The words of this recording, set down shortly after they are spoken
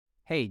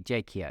Hey,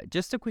 Jake here.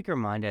 Just a quick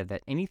reminder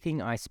that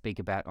anything I speak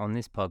about on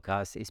this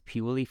podcast is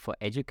purely for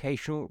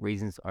educational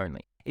reasons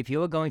only. If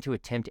you are going to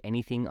attempt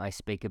anything I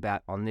speak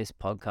about on this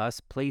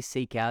podcast, please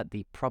seek out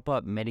the proper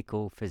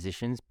medical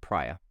physicians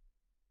prior.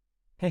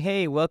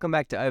 Hey, welcome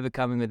back to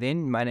Overcoming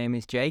Within. My name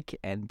is Jake,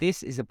 and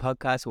this is a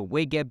podcast where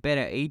we get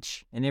better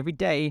each and every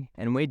day,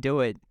 and we do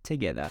it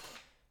together.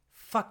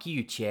 Fuck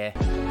you, chair.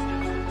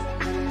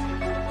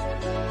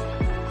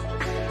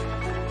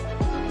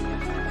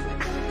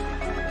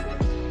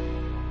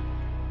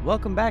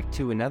 Welcome back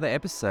to another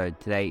episode.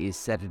 Today is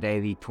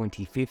Saturday the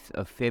 25th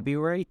of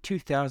February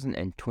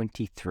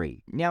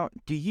 2023. Now,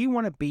 do you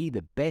want to be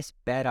the best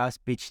badass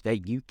bitch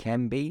that you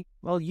can be?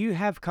 Well, you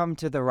have come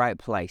to the right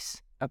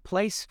place. A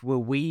place where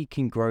we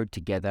can grow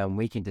together and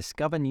we can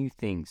discover new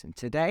things. And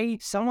today,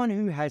 someone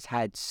who has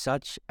had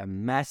such a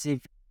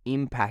massive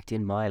impact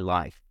in my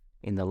life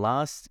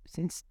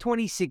since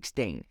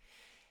 2016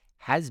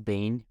 has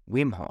been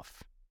Wim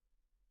Hof.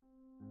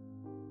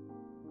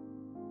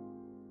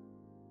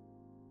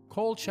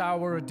 Cold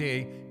shower a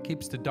day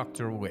keeps the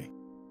doctor away.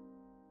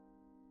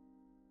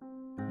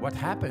 What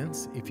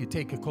happens if you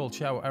take a cold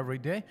shower every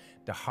day?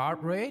 The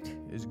heart rate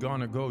is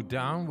gonna go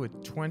down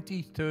with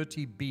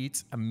 20-30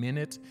 beats a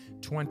minute,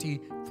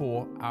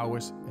 24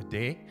 hours a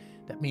day.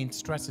 That means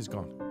stress is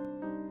gone.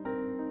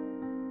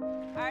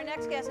 Our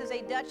next guest is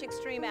a Dutch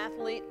extreme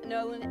athlete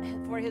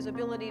known for his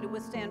ability to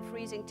withstand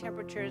freezing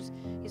temperatures.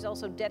 He's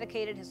also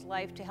dedicated his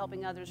life to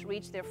helping others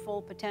reach their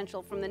full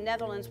potential. From the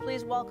Netherlands,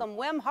 please welcome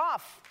Wim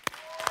Hof.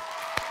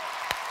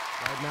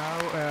 Right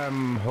now,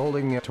 I'm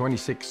holding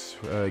 26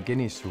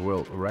 Guinness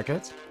World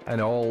Records, and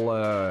all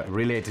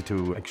related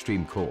to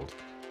extreme cold.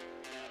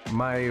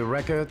 My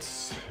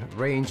records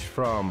range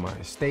from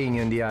staying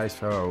in the ice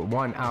for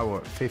 1 hour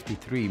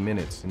 53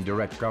 minutes in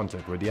direct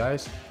contact with the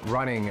ice,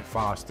 running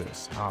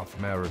fastest half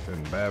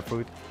marathon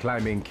barefoot,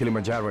 climbing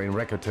Kilimanjaro in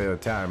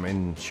record time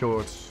in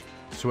shorts,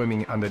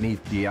 swimming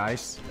underneath the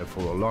ice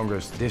for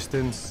longest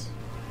distance.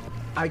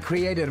 I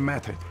created a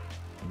method.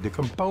 The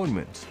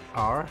components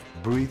are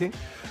breathing,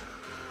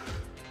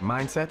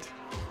 mindset,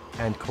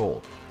 and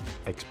cold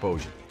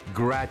exposure.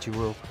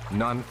 Gradual,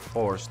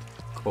 non-forced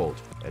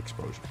cold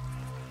exposure.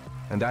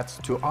 And that's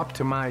to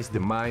optimize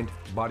the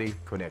mind-body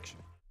connection.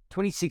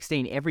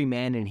 2016, every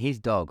man and his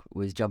dog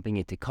was jumping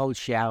into cold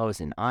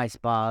showers and ice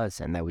baths,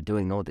 and they were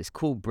doing all this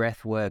cool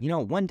breath work. You know,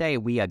 one day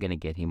we are going to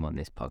get him on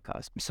this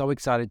podcast. I'm so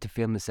excited to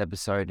film this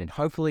episode, and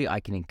hopefully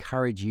I can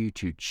encourage you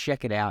to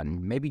check it out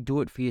and maybe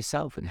do it for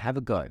yourself and have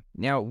a go.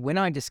 Now, when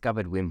I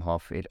discovered Wim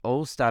Hof, it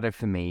all started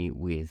for me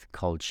with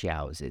cold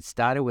showers. It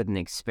started with an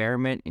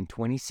experiment in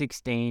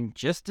 2016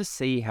 just to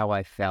see how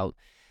I felt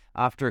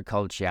after a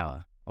cold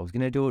shower. I was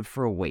going to do it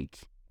for a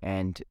week.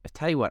 And I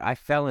tell you what, I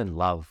fell in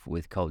love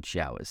with cold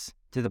showers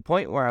to the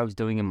point where I was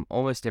doing them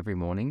almost every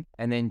morning.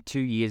 And then 2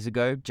 years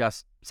ago,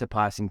 just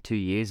surpassing 2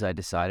 years, I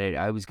decided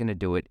I was going to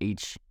do it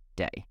each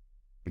day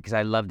because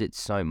I loved it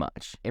so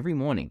much. Every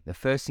morning, the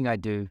first thing I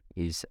do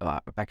is,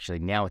 actually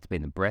now it's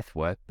been the breath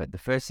work, but the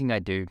first thing I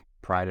do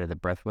prior to the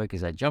breath work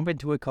is I jump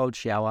into a cold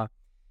shower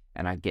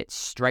and I get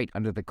straight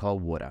under the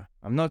cold water.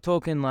 I'm not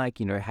talking like,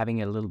 having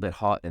it a little bit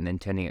hot and then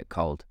turning it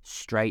cold.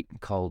 Straight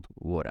cold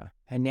water.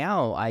 And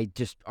now I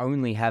just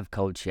only have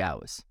cold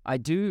showers. I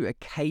do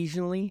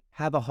occasionally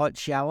have a hot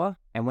shower.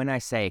 And when I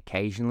say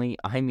occasionally,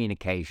 I mean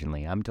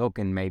occasionally. I'm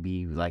talking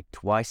maybe like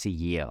twice a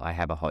year I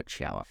have a hot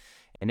shower.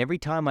 And every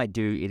time I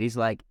do, it is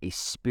like a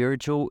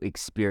spiritual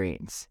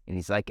experience. It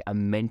is like a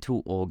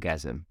mental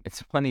orgasm.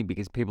 It's funny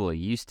because people are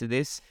used to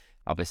this,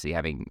 obviously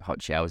having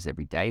hot showers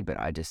every day, but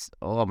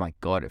oh my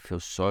God, it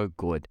feels so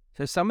good.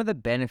 So some of the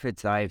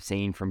benefits I have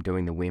seen from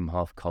doing the Wim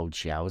Hof cold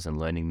showers and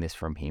learning this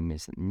from him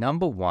is,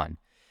 number one,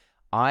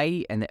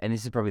 and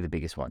this is probably the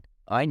biggest one,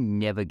 I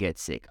never get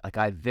sick. Like,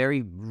 I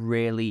very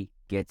rarely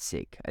get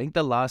sick. I think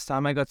the last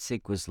time I got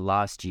sick was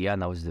last year,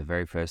 and that was the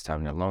very first time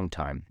in a long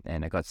time.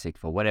 And I got sick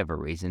for whatever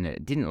reason.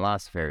 It didn't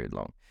last very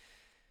long.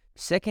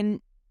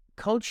 Second,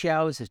 cold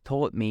showers have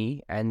taught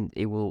me, and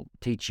it will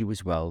teach you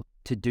as well,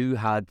 to do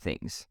hard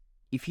things.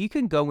 If you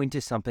can go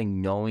into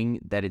something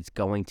knowing that it's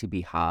going to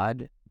be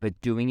hard, but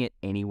doing it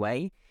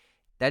anyway,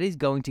 that is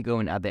going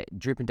to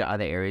drip into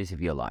other areas of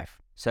your life.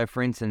 So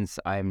for instance,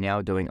 I am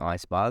now doing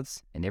ice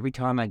baths, and every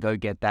time I go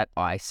get that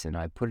ice and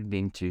I put it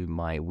into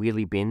my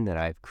wheelie bin that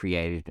I've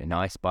created an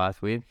ice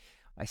bath with,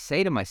 I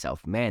say to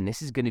myself, man,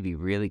 this is going to be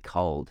really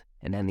cold.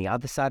 And then the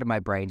other side of my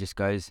brain just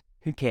goes,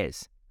 who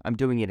cares? I'm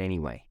doing it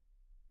anyway.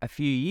 A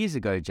few years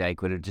ago,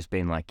 Jake would have just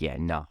been like, yeah,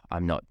 no,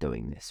 I'm not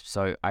doing this.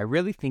 So I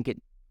really think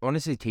it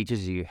honestly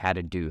teaches you how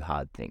to do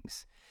hard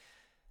things.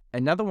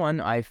 Another one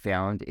I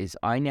found is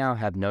I now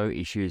have no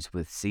issues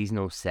with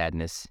seasonal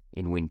sadness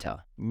in winter.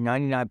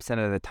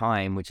 99% of the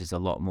time, which is a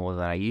lot more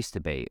than I used to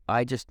be,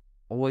 I just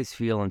always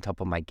feel on top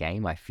of my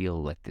game. I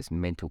feel like this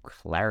mental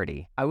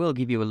clarity. I will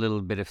give you a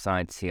little bit of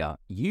science here.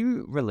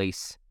 You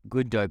release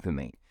good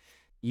dopamine.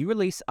 You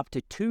release up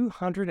to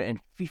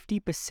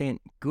 250%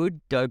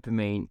 good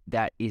dopamine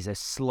that is a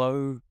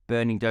slow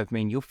burning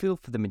dopamine you'll feel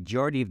for the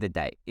majority of the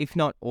day, if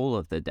not all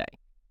of the day.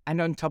 And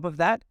on top of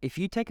that, if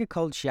you take a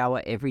cold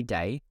shower every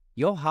day,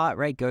 your heart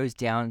rate goes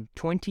down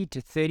 20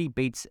 to 30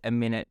 beats a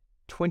minute,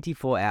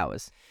 24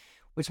 hours,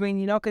 which means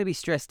you're not going to be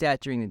stressed out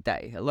during the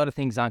day. A lot of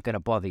things aren't going to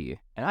bother you.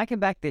 And I can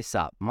back this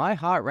up. My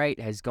heart rate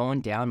has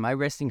gone down. My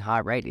resting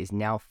heart rate is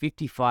now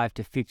 55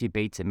 to 50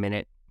 beats a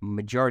minute,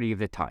 majority of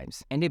the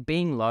times. And it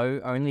being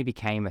low only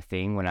became a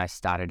thing when I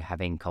started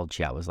having cold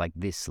showers like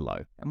this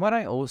low. And what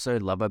I also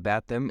love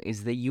about them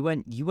is that you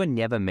are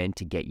never meant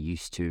to get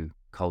used to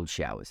cold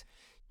showers.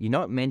 You're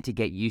not meant to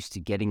get used to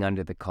getting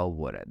under the cold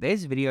water.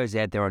 There's videos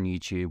out there on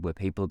YouTube where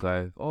people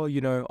go, oh,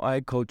 I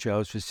had cold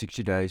showers for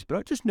 60 days, but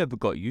I just never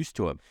got used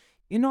to them.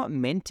 You're not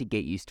meant to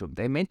get used to them.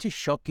 They're meant to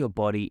shock your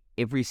body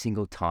every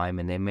single time,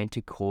 and they're meant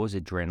to cause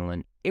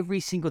adrenaline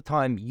every single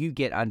time you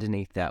get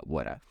underneath that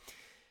water.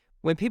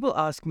 When people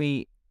ask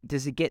me,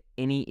 does it get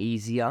any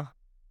easier?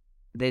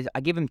 I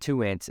give them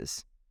two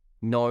answers.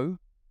 No.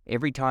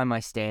 Every time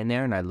I stand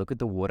there and I look at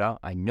the water,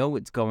 I know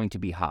it's going to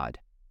be hard.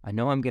 I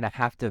know I'm going to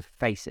have to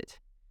face it.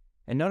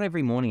 And not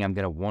every morning I'm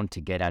going to want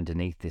to get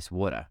underneath this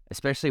water,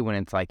 especially when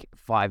it's like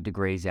 5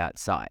 degrees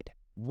outside.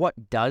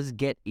 What does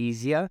get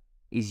easier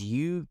is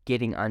you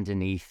getting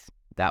underneath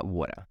that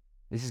water.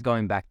 This is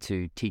going back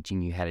to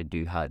teaching you how to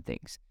do hard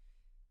things.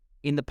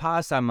 In the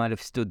past, I might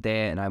have stood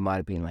there and I might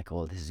have been like,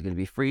 oh, this is going to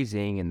be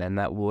freezing. And then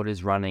that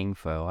water's running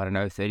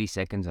for, 30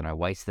 seconds and I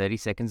waste 30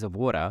 seconds of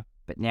water.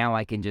 But now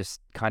I can just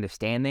kind of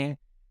stand there,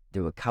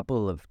 do a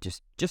couple of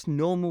just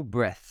normal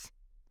breaths,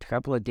 a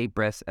couple of deep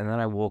breaths, and then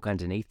I walk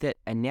underneath it.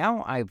 And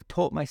now I've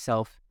taught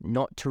myself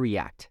not to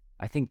react.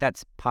 I think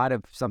that's part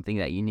of something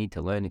that you need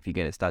to learn if you're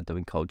going to start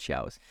doing cold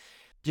showers.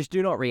 Just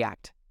do not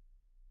react.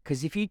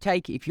 Because if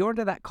you're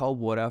under that cold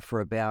water for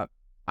about,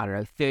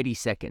 30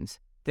 seconds,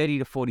 30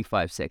 to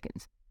 45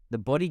 seconds, the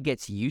body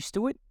gets used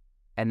to it,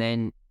 and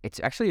then it's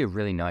actually a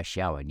really nice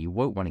shower, and you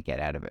won't want to get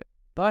out of it.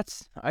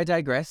 But I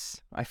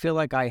digress. I feel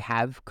like I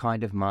have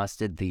kind of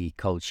mastered the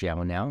cold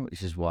shower now,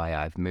 which is why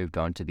I've moved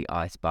on to the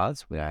ice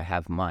baths, where I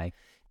have my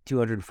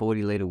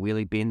 240-litre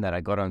wheelie bin that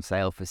I got on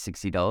sale for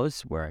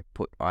 $60, where I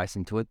put ice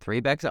into it, 3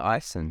 bags of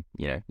ice, and,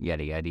 yada,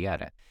 yada,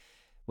 yada.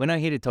 We're not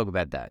here to talk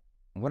about that.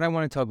 What I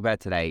want to talk about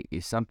today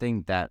is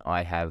something that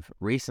I have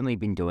recently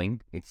been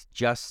doing. It's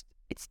just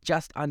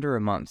under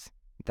a month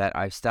that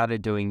I've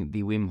started doing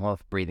the Wim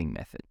Hof breathing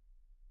method.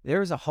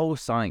 There is a whole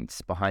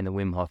science behind the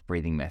Wim Hof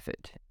breathing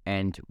method,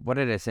 and what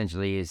it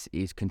essentially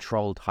is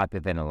controlled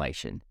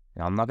hyperventilation.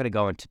 Now, I'm not going to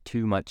go into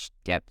too much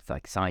depth,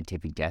 like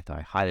scientific depth.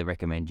 I highly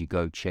recommend you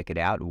go check it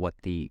out, what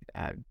the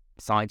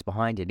science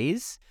behind it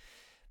is.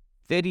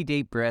 30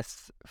 deep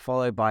breaths,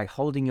 followed by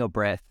holding your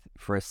breath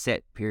for a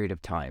set period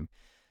of time.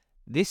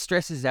 This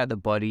stresses out the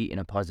body in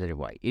a positive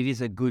way. It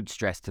is a good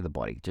stress to the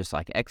body, just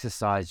like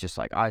exercise, just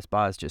like ice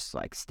baths, just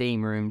like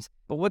steam rooms.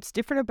 But what's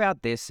different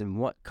about this and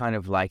what kind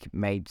of like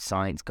made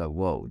science go,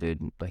 whoa,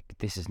 dude, like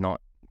this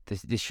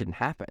shouldn't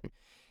happen.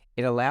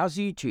 It allows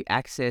you to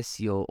access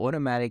your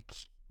automatic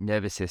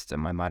nervous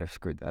system. I might have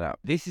screwed that up.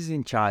 This is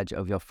in charge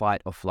of your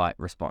fight or flight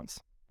response.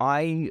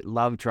 I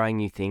love trying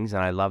new things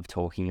and I love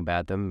talking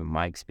about them and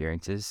my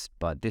experiences,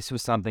 but this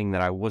was something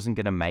that I wasn't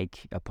going to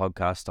make a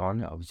podcast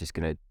on. I was just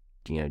going to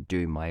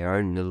do my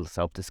own little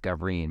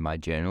self-discovery in my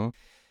journal,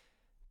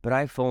 but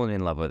I've fallen in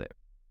love with it.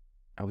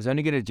 I was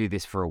only going to do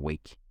this for a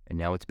week, and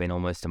now it's been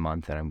almost a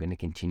month, and I'm going to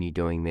continue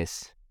doing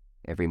this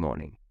every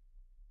morning.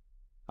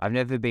 I've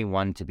never been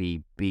one to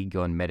be big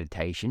on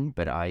meditation,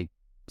 but I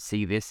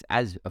see this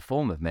as a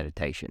form of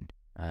meditation,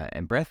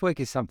 and breathwork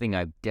is something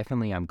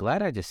I'm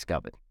glad I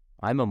discovered.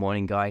 I'm a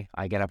morning guy.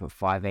 I get up at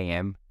 5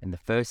 a.m., and the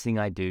first thing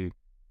I do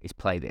is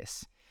play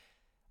this.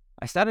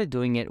 I started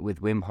doing it with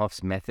Wim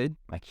Hof's method,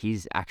 like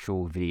his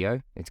actual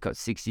video. It's got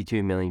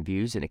 62 million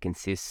views and it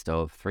consists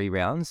of 3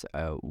 rounds,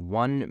 a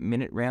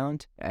 1-minute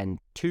round and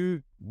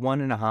 2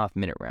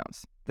 1.5-minute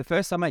rounds. The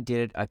first time I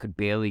did it, I could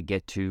barely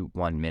get to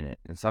 1 minute,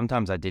 and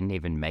sometimes I didn't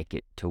even make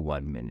it to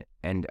 1 minute.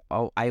 And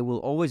I will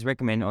always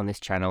recommend on this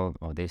channel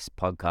or this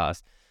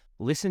podcast,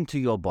 listen to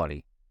your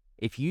body.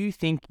 If you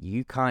think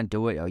you can't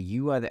do it or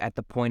you are at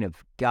the point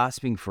of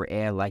gasping for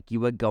air like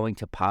you are going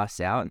to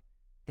pass out,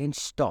 then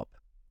stop.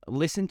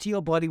 Listen to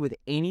your body with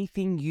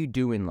anything you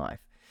do in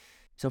life.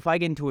 So if I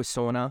get into a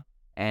sauna,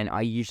 and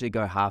I usually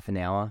go half an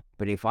hour,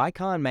 but if I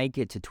can't make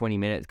it to 20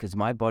 minutes because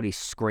my body's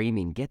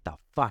screaming, get the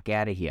fuck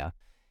out of here,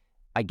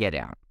 I get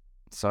out.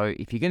 So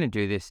if you're going to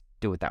do this,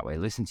 do it that way.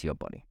 Listen to your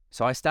body.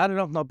 So I started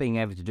off not being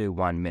able to do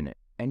 1 minute.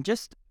 And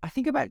I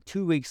think about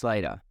 2 weeks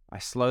later, I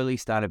slowly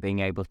started being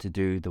able to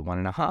do the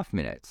 1.5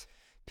 minutes.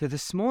 To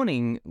this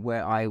morning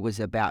where I was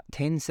about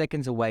 10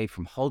 seconds away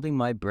from holding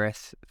my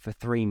breath for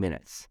 3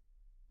 minutes.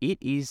 It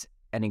is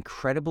an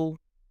incredible,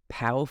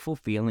 powerful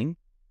feeling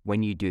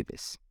when you do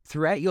this.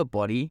 Throughout your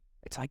body,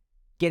 it's like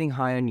getting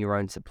high on your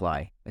own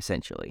supply,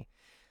 essentially.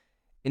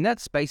 In that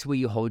space where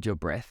you hold your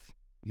breath,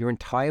 your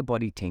entire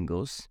body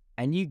tingles,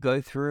 and you go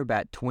through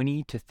about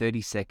 20 to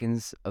 30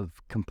 seconds of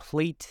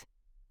complete,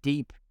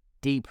 deep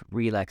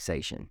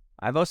relaxation.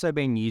 I've also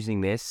been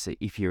using this,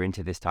 if you're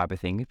into this type of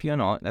thing. If you're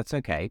not, that's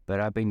okay. But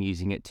I've been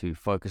using it to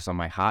focus on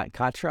my heart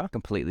chakra,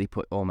 completely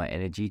put all my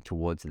energy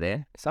towards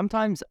there.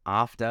 Sometimes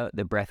after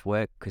the breath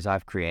work, because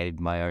I've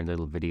created my own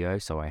little video,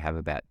 so I have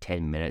about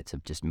 10 minutes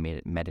of just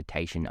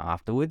meditation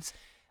afterwards,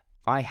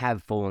 I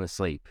have fallen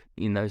asleep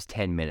in those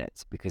 10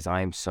 minutes because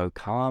I am so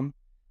calm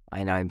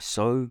and I'm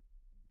so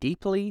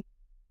deeply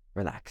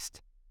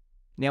relaxed.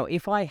 Now,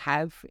 if I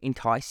have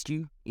enticed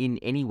you in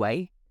any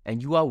way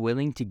and you are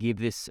willing to give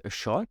this a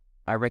shot,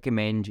 I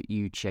recommend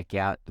you check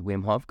out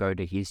Wim Hof. Go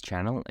to his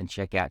channel and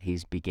check out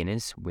his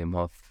Wim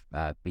Hof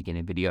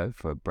beginner video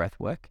for breath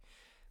work.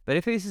 But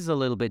if this is a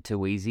little bit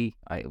too easy,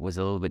 it was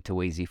a little bit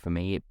too easy for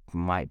me, it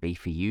might be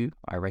for you.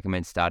 I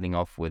recommend starting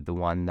off with the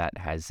one that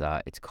has,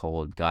 it's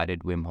called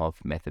Guided Wim Hof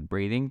Method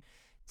Breathing.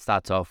 It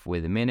starts off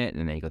with a minute,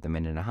 and then you got the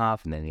minute and a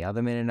half, and then the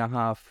other minute and a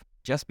half.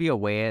 Just be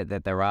aware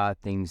that there are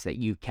things that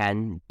you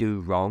can do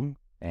wrong.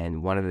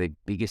 And one of the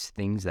biggest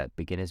things that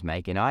beginners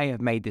make, and I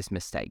have made this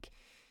mistake,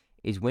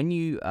 is when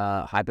you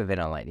are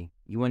hyperventilating,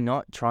 you are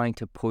not trying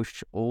to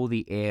push all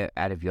the air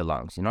out of your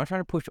lungs. You're not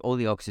trying to push all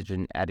the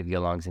oxygen out of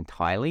your lungs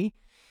entirely.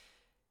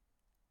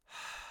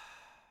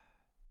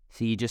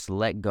 So you just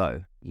let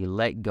go. You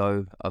let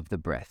go of the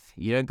breath.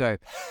 You don't go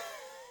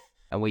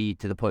and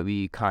to the point where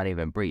you can't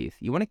even breathe.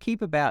 You want to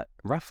keep about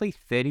roughly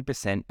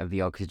 30% of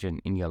the oxygen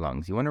in your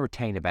lungs. You want to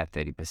retain about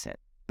 30%.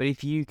 But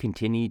if you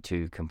continue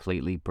to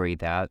completely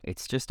breathe out,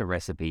 it's just a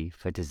recipe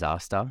for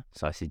disaster.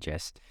 So I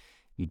suggest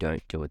you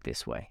don't do it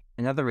this way.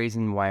 Another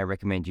reason why I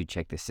recommend you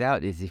check this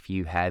out is if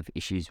you have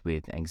issues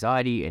with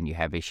anxiety and you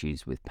have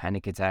issues with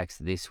panic attacks,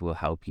 this will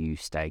help you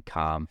stay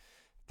calm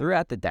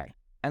throughout the day.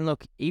 And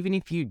look, even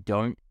if you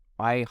don't,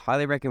 I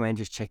highly recommend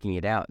just checking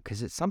it out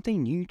because it's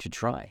something new to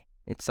try.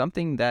 It's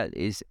something that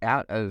is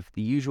out of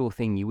the usual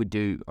thing you would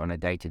do on a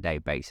day-to-day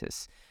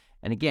basis.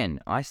 And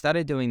again, I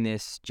started doing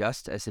this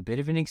just as a bit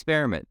of an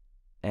experiment,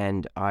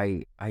 and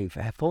I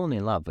have fallen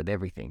in love with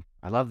everything.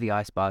 I love the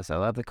ice baths, I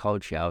love the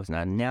cold showers, and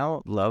I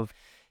now love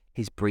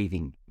his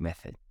breathing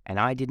method. And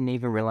I didn't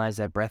even realize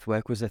that breath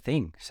work was a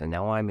thing. So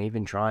now I'm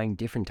even trying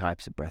different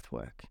types of breath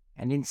work.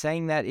 And in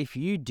saying that, if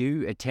you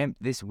do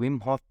attempt this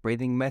Wim Hof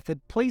breathing method,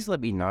 please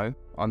let me know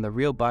on the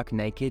Real Buck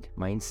Naked,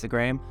 my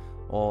Instagram,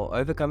 or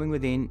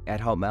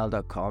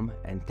overcomingwithin@hotmail.com.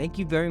 And thank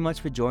you very much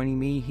for joining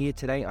me here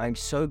today. I'm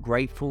so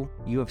grateful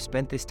you have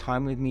spent this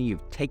time with me.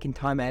 You've taken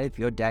time out of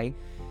your day.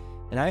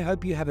 And I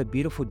hope you have a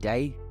beautiful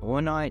day or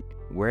night,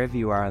 wherever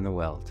you are in the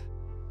world.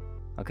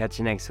 I'll catch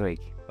you next week.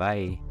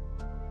 Bye.